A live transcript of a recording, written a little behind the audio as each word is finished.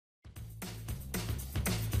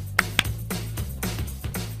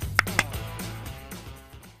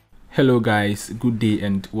Hello guys, good day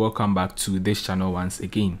and welcome back to this channel once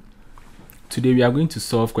again. Today we are going to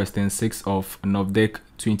solve question 6 of NOVDEC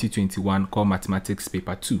 2021 Core Mathematics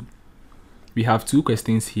paper 2. We have two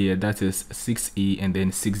questions here, that is 6a and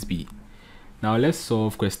then 6b. Now let's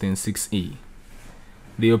solve question 6a.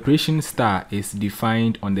 The operation star is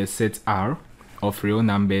defined on the set R of real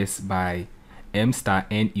numbers by m star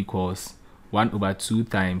n equals 1 over 2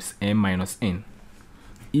 times m minus n.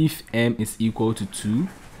 If m is equal to 2,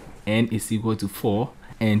 n is equal to 4,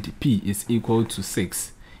 and p is equal to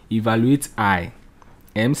 6, evaluate I,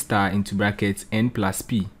 m star into brackets n plus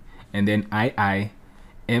p, and then I,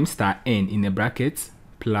 m star n in a bracket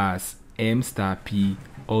plus m star p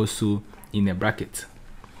also in a bracket.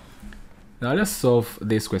 Now let's solve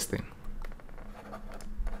this question.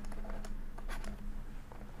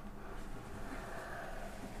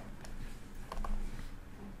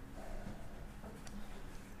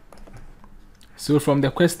 So from the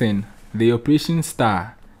question, the operation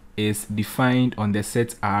star is defined on the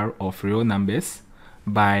set R of real numbers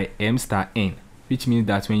by m star n, which means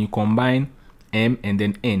that when you combine m and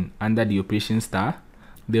then n under the operation star,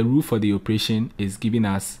 the rule for the operation is giving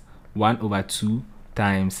us 1 over 2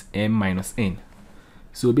 times m minus n.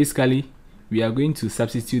 So basically, we are going to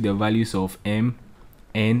substitute the values of m,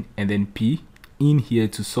 n, and then p in here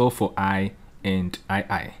to solve for I and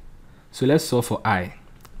I. So let's solve for I.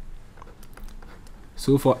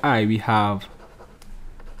 So for I, we have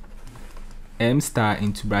m star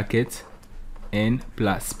into bracket n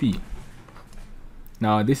plus p.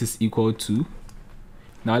 Now this is equal to,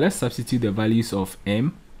 now let's substitute the values of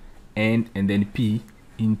m, n, and then p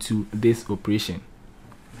into this operation.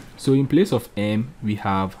 So in place of m, we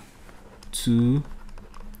have 2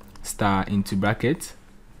 star into bracket,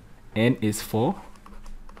 n is 4,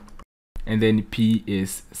 and then p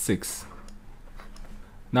is 6.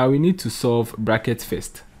 Now we need to solve bracket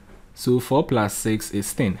first. So 4 plus 6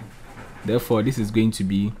 is 10. Therefore, this is going to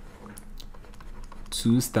be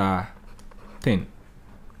 2 star 10.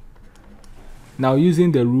 Now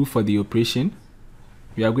using the rule for the operation,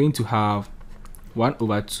 we are going to have 1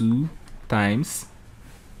 over 2 times,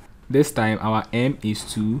 this time our m is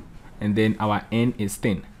 2 and then our n is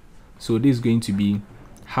 10. So this is going to be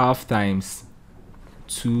half times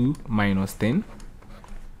 2 minus 10.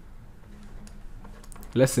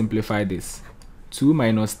 Let's simplify this. 2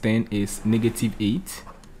 minus 10 is negative 8,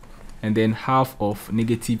 and then half of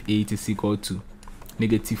negative 8 is equal to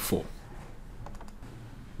negative 4.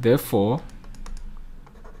 Therefore,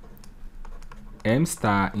 m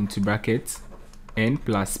star into bracket n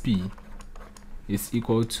plus p is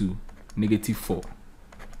equal to negative 4.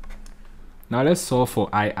 Now let's solve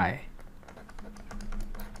for I.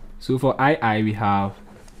 So for I, we have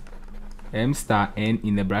m star n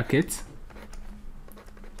in the bracket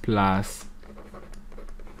plus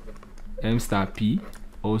m star p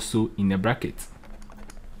also in a bracket.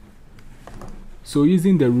 So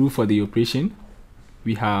using the rule for the operation,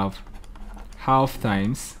 we have half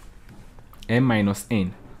times m minus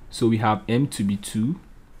n. So we have m to be 2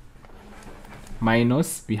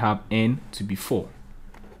 minus we have n to be 4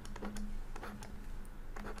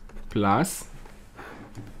 plus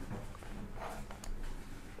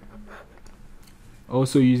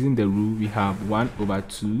also using the rule, we have 1 over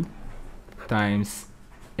 2 times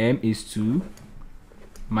m is 2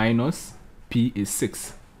 minus p is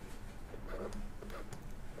 6.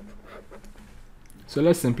 So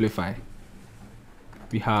let's simplify.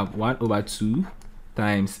 We have 1 over 2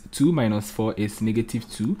 times 2 minus 4 is negative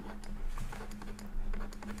 2.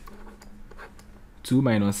 2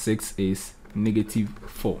 minus 6 is negative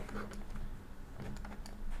 4.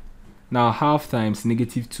 Now half times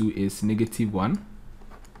negative 2 is negative 1.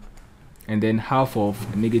 And then half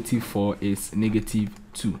of negative 4 is negative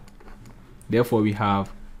 2. Therefore, we have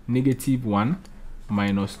negative 1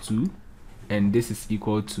 minus 2, and this is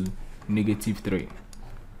equal to negative 3.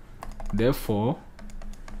 Therefore,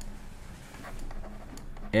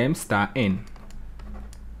 m star n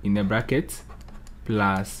in a bracket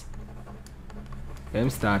plus m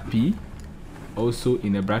star p also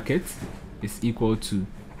in a bracket is equal to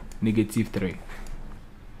negative 3.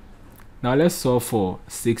 Now let's solve for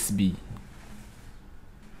 6b.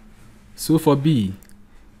 So for b,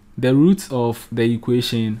 the roots of the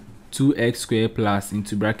equation 2x squared plus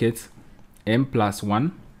into bracket m plus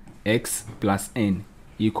 1 x plus n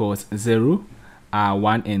equals 0 are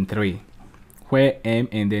 1 and 3, where m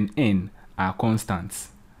and then n are constants.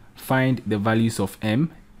 Find the values of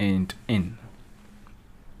m and n.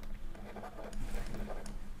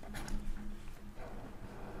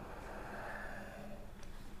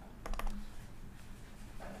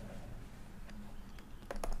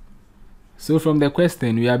 So from the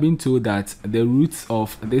question, we are being told that the roots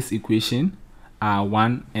of this equation are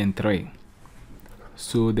 1 and 3.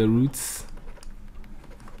 So the roots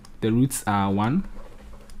are 1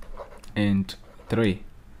 and 3,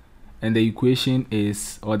 and the equation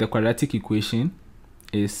is, or the quadratic equation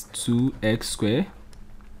is 2x squared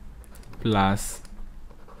plus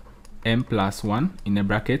m plus 1 in a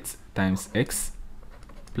bracket times x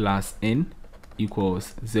plus n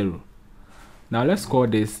equals 0. Now let's call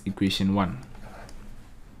this equation 1.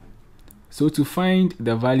 So to find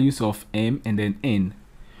the values of m and then n,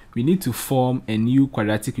 we need to form a new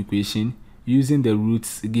quadratic equation using the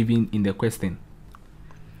roots given in the question.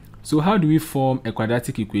 So how do we form a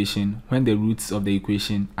quadratic equation when the roots of the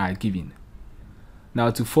equation are given? Now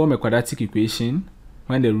to form a quadratic equation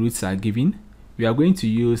when the roots are given, we are going to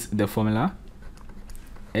use the formula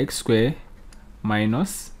x squared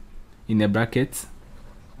minus, in a bracket,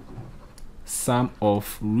 sum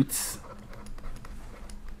of roots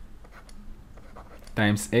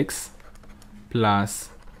times x plus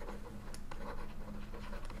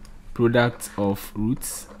product of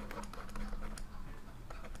roots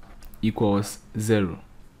equals 0.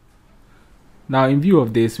 Now in view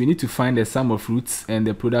of this, we need to find the sum of roots and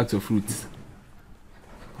the product of roots.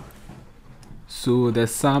 So the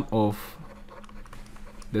sum of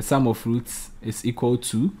roots is equal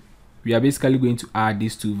to, we are basically going to add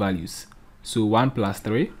these two values. So 1 plus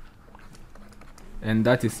 3, and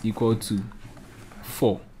that is equal to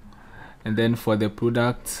 4. And then for the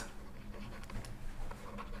product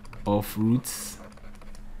of roots,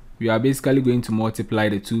 we are basically going to multiply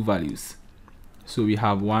the two values. So we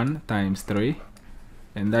have 1 times 3,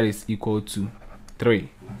 and that is equal to 3.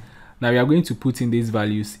 Now we are going to put in these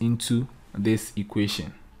values into this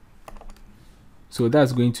equation. So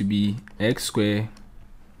that's going to be x squared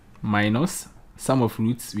minus, sum of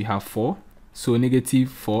roots, we have 4, so negative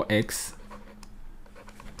 4x,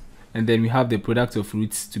 and then we have the product of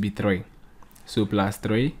roots to be 3, so plus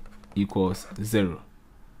 3 equals 0.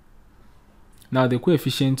 Now the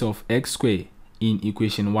coefficient of x squared in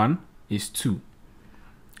equation 1 is 2,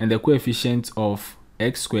 and the coefficient of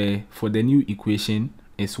x squared for the new equation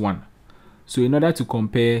is 1. So in order to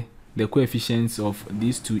compare the coefficients of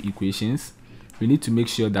these two equations, we need to make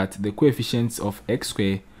sure that the coefficients of x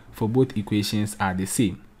squared for both equations are the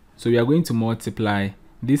same. So we are going to multiply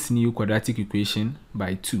this new quadratic equation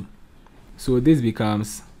by 2. So this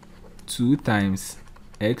becomes 2 times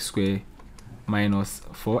x squared minus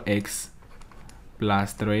 4x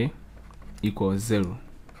plus 3 equals 0.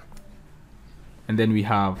 And then we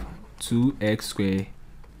have 2x squared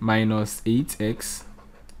minus 8x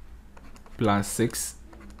plus 6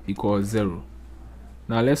 equals 0.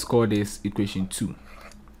 Now let's call this equation 2.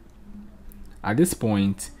 At this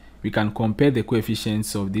point, we can compare the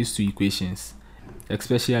coefficients of these two equations,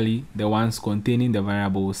 especially the ones containing the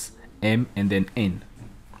variables m and then n.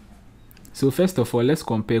 So first of all, let's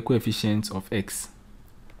compare coefficients of x.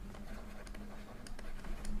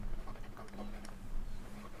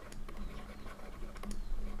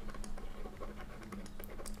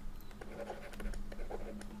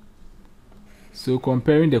 So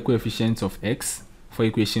comparing the coefficients of x, for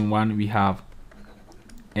equation 1 we have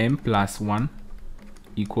m plus 1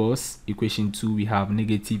 equals, equation 2 we have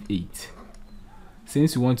negative 8.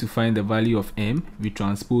 Since we want to find the value of m, we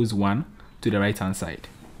transpose 1 to the right hand side.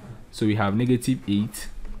 So we have negative 8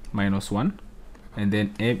 minus 1, and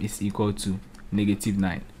then m is equal to negative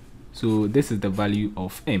 9. So this is the value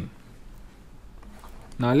of m.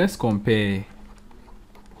 Now let's compare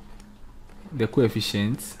the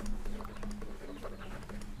coefficients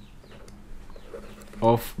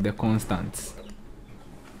of the constants.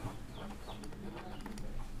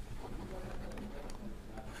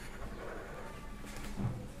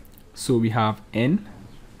 So we have n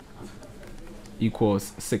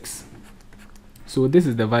equals 6. So this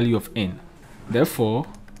is the value of n. Therefore,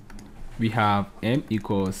 we have m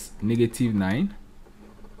equals negative 9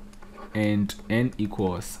 and n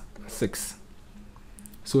equals 6.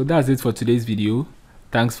 So that's it for today's video.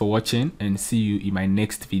 Thanks for watching, and see you in my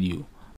next video.